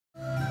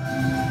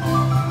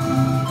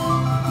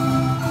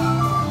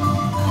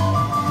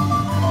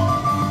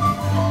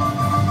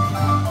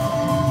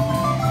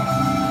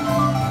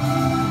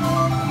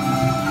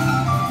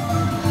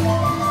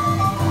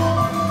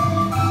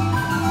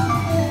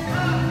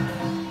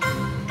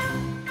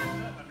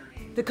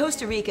The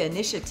Costa Rica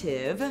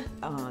initiative,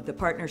 the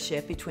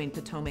partnership between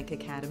Potomac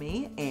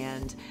Academy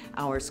and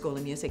our School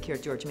of Music here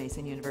at George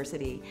Mason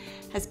University,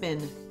 has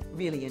been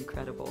really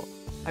incredible.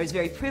 I was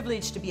very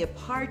privileged to be a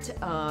part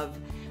of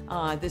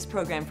this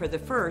program for the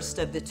first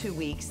of the 2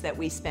 weeks that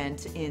we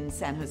spent in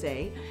San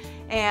Jose,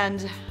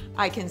 and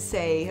I can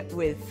say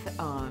with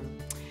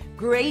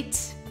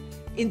great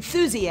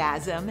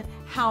enthusiasm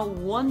how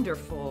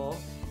wonderful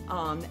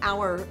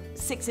our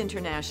 6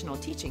 international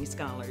teaching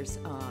scholars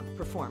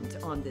performed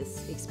on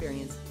this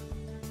experience.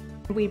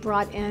 We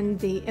brought in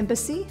the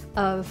Embassy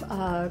of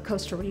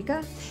Costa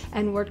Rica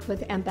and worked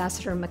with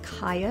Ambassador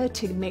Makaya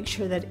to make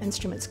sure that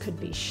instruments could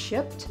be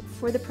shipped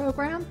for the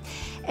program.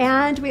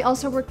 And we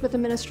also worked with the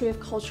Ministry of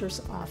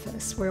Culture's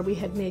office, where we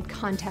had made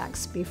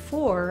contacts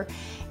before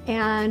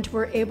and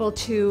were able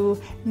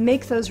to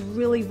make those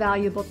really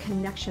valuable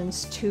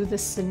connections to the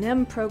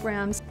SINEM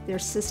programs, their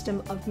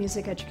system of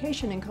music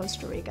education in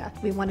Costa Rica.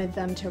 We wanted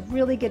them to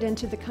really get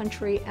into the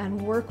country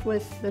and work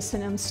with the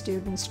SINEM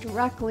students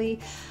directly,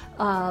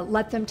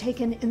 let them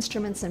take in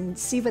instruments and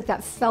see what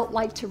that felt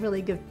like to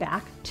really give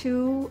back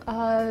to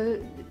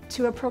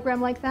a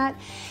program like that,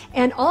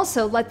 and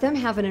also let them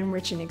have an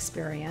enriching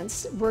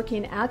experience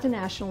working at the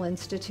National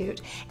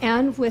Institute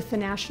and with the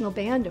National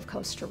Band of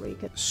Costa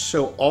Rica.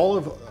 So all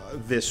of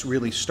this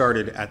really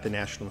started at the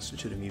National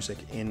Institute of Music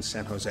in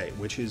San Jose,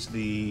 which is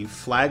the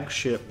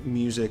flagship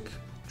music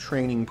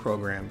training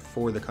program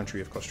for the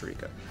country of Costa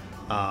Rica.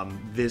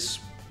 This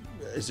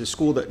is a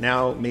school that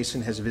now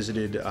Mason has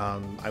visited.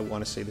 I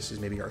want to say this is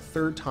maybe our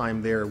 3rd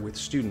time there with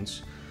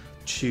students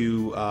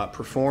to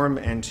perform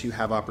and to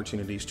have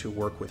opportunities to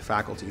work with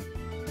faculty.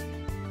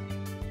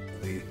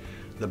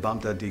 The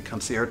Banda de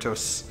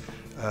Conciertos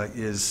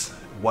is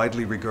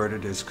widely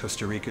regarded as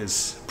Costa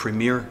Rica's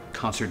premier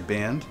concert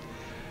band,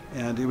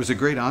 and it was a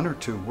great honor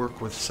to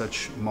work with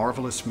such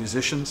marvelous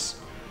musicians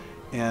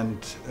and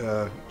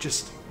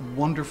just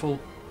wonderful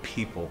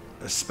people.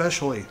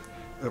 Especially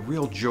a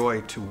real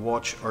joy to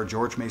watch our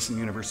George Mason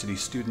University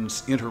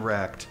students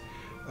interact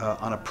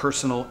on a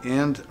personal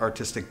and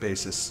artistic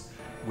basis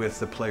with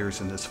the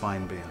players in this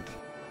fine band.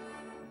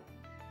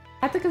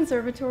 At the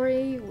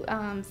conservatory,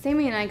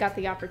 Sammy and I got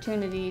the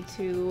opportunity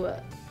to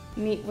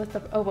meet with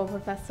the oboe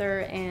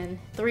professor and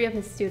 3 of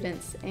his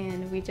students,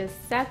 and we just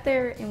sat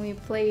there and we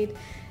played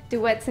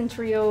duets and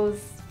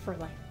trios for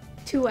like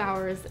 2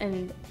 hours,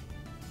 and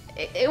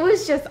it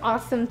was just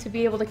awesome to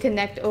be able to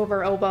connect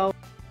over oboe.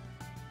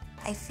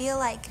 I feel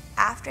like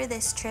after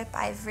this trip,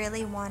 I've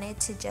really wanted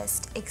to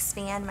just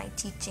expand my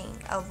teaching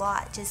a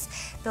lot, just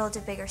build a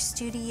bigger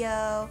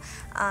studio,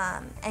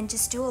 and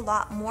just do a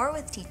lot more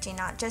with teaching,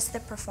 not just the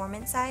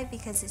performance side,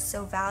 because it's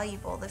so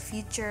valuable. The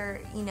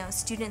future,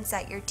 students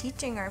that you're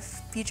teaching are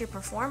future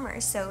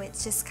performers, so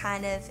it's just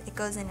kind of, it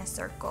goes in a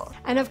circle.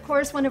 And of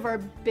course, one of our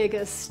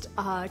biggest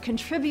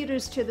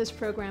contributors to this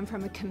program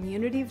from a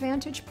community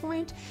vantage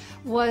point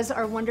was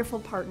our wonderful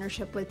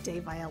partnership with Day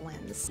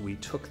Violins. We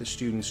took the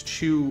students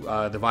to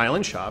the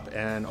violin shop,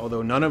 and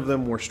although none of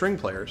them were string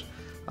players,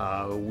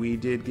 we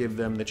did give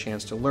them the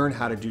chance to learn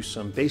how to do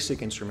some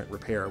basic instrument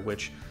repair,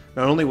 which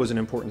not only was an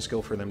important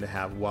skill for them to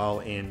have while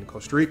in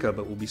Costa Rica,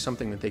 but will be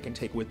something that they can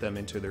take with them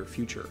into their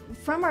future.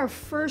 From our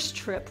first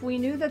trip, we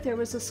knew that there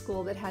was a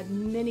school that had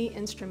many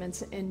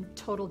instruments in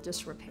total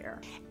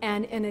disrepair,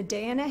 and in a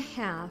day and a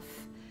half,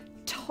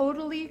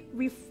 totally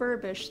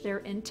refurbished their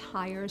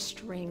entire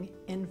string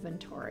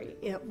inventory.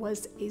 It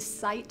was a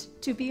sight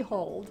to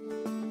behold.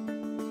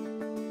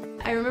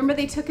 I remember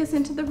they took us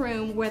into the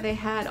room where they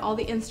had all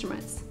the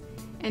instruments,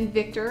 and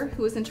Victor,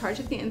 who was in charge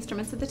of the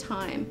instruments at the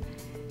time,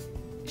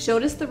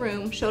 showed us the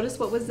room, showed us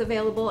what was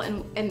available,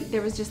 and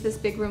there was just this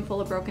big room full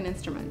of broken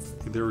instruments.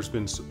 There's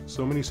been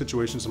so many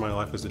situations in my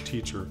life as a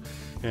teacher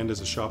and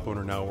as a shop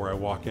owner now where I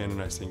walk in and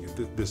I think,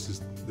 this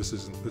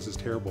is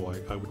terrible.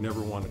 I would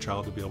never want a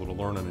child to be able to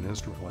learn on an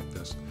instrument like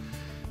this.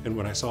 And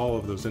when I saw all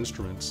of those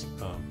instruments,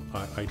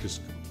 I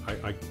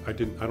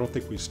don't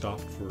think we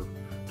stopped for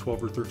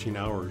 12 or 13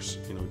 hours,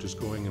 just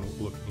going and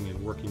looking and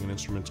working in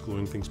instruments,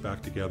 gluing things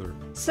back together.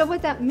 So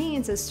what that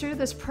means is through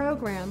this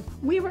program,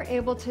 we were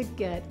able to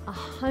get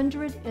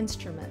 100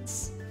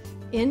 instruments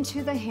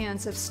into the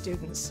hands of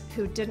students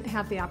who didn't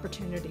have the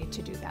opportunity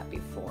to do that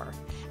before.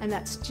 And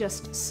that's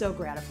just so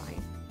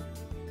gratifying.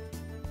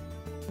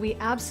 We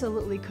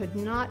absolutely could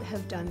not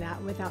have done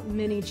that without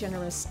many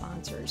generous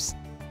sponsors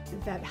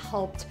that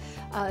helped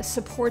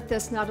support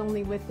this, not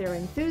only with their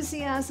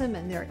enthusiasm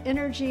and their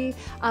energy,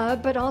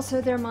 but also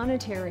their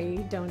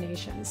monetary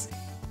donations.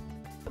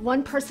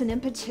 One person in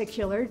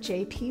particular,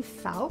 J.P.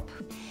 Faup,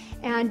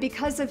 and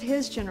because of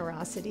his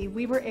generosity,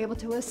 we were able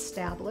to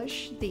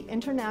establish the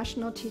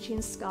International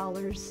Teaching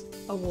Scholars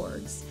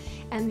Awards.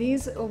 And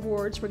these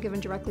awards were given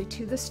directly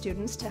to the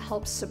students to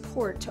help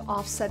support, to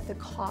offset the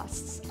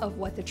costs of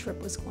what the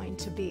trip was going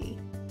to be.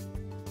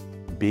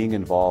 Being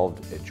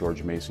involved at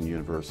George Mason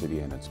University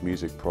and its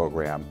music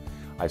program,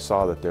 I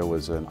saw that there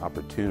was an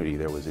opportunity,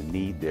 there was a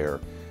need there,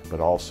 but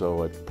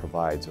also it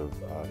provides an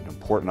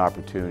important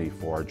opportunity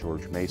for our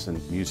George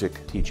Mason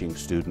music teaching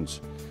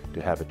students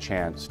to have a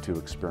chance to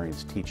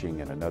experience teaching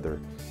in another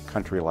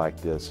country like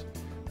this,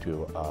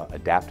 to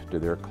adapt to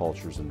their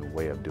cultures and the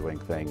way of doing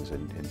things,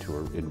 and to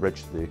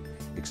enrich the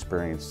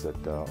experience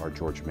that our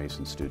George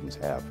Mason students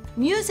have.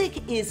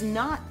 Music is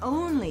not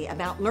only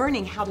about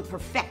learning how to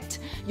perfect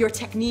your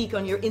technique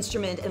on your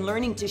instrument and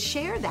learning to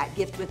share that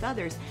gift with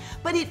others,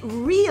 but it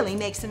really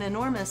makes an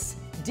enormous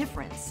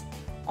difference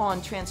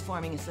on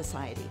transforming a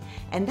society.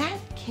 And that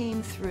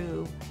came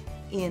through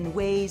in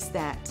ways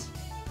that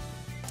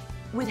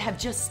would have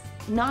just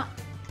not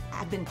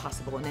have been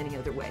possible in any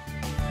other way.